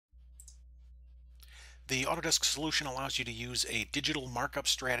The Autodesk solution allows you to use a digital markup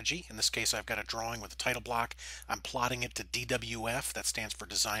strategy. In this case, I've got a drawing with a title block. I'm plotting it to DWF, that stands for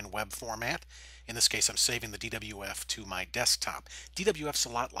Design Web Format. In this case, I'm saving the DWF to my desktop. DWF's a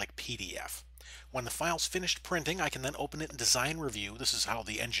lot like PDF. When the file's finished printing, I can then open it in Design Review. This is how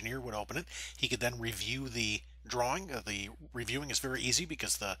the engineer would open it. He could then review the drawing. The reviewing is very easy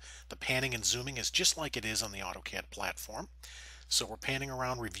because the panning and zooming is just like it is on the AutoCAD platform. So we're panning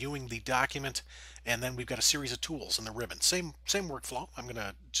around, reviewing the document, and then we've got a series of tools in the ribbon. Same workflow. I'm going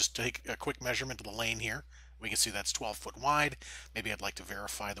to just take a quick measurement of the lane here. We can see that's 12 foot wide. Maybe I'd like to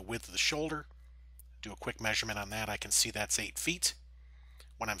verify the width of the shoulder. Do a quick measurement on that. I can see that's 8 feet.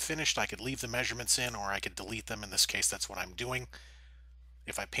 When I'm finished, I could leave the measurements in, or I could delete them. In this case, that's what I'm doing.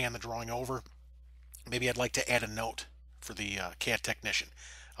 If I pan the drawing over, maybe I'd like to add a note for the CAD technician.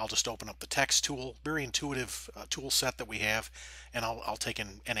 I'll just open up the text tool, very intuitive tool set that we have, and I'll take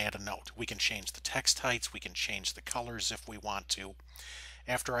and add a note. We can change the text heights, we can change the colors if we want to.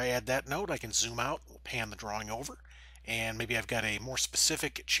 After I add that note, I can zoom out, pan the drawing over, and maybe I've got a more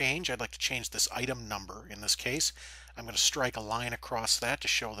specific change. I'd like to change this item number. In this case, I'm going to strike a line across that to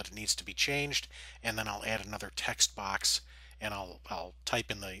show that it needs to be changed, and then I'll add another text box, and I'll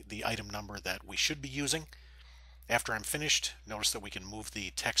type in the item number that we should be using. After I'm finished, notice that we can move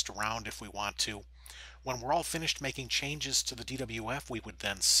the text around if we want to. When we're all finished making changes to the DWF, we would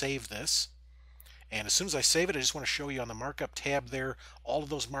then save this. And as soon as I save it, I just want to show you on the markup tab there, all of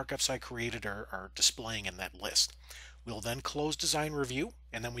those markups I created are displaying in that list. We'll then close Design Review,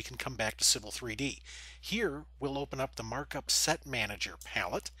 and then we can come back to Civil 3D. Here, we'll open up the Markup Set Manager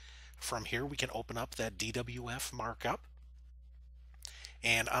palette. From here, we can open up that DWF markup.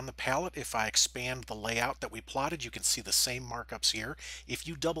 And on the palette, if I expand the layout that we plotted, you can see the same markups here. If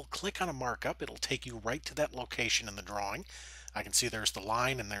you double click on a markup, it'll take you right to that location in the drawing. I can see there's the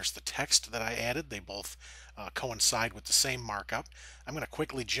line and there's the text that I added. They both coincide with the same markup. I'm going to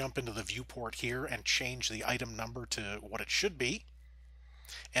quickly jump into the viewport here and change the item number to what it should be.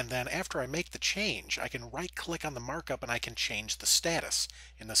 And then after I make the change, I can right click on the markup and I can change the status.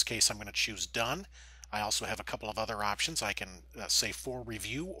 In this case, I'm going to choose Done. I also have a couple of other options. I can say for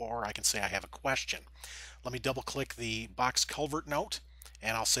review, or I can say I have a question. Let me double click the box culvert note,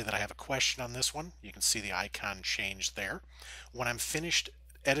 and I'll say that I have a question on this one. You can see the icon change there. When I'm finished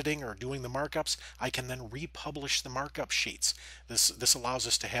editing or doing the markups, I can then republish the markup sheets. This allows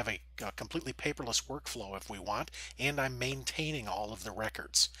us to have a completely paperless workflow if we want, and I'm maintaining all of the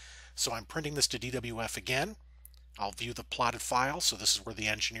records. So I'm printing this to DWF again. I'll view the plotted file, so this is where the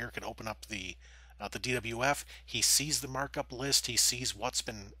engineer can open up the DWF. He sees the markup list, he sees what's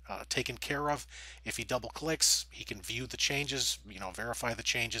been taken care of. If he double clicks, he can view the changes, verify the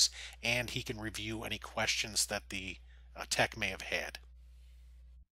changes, and he can review any questions that the tech may have had.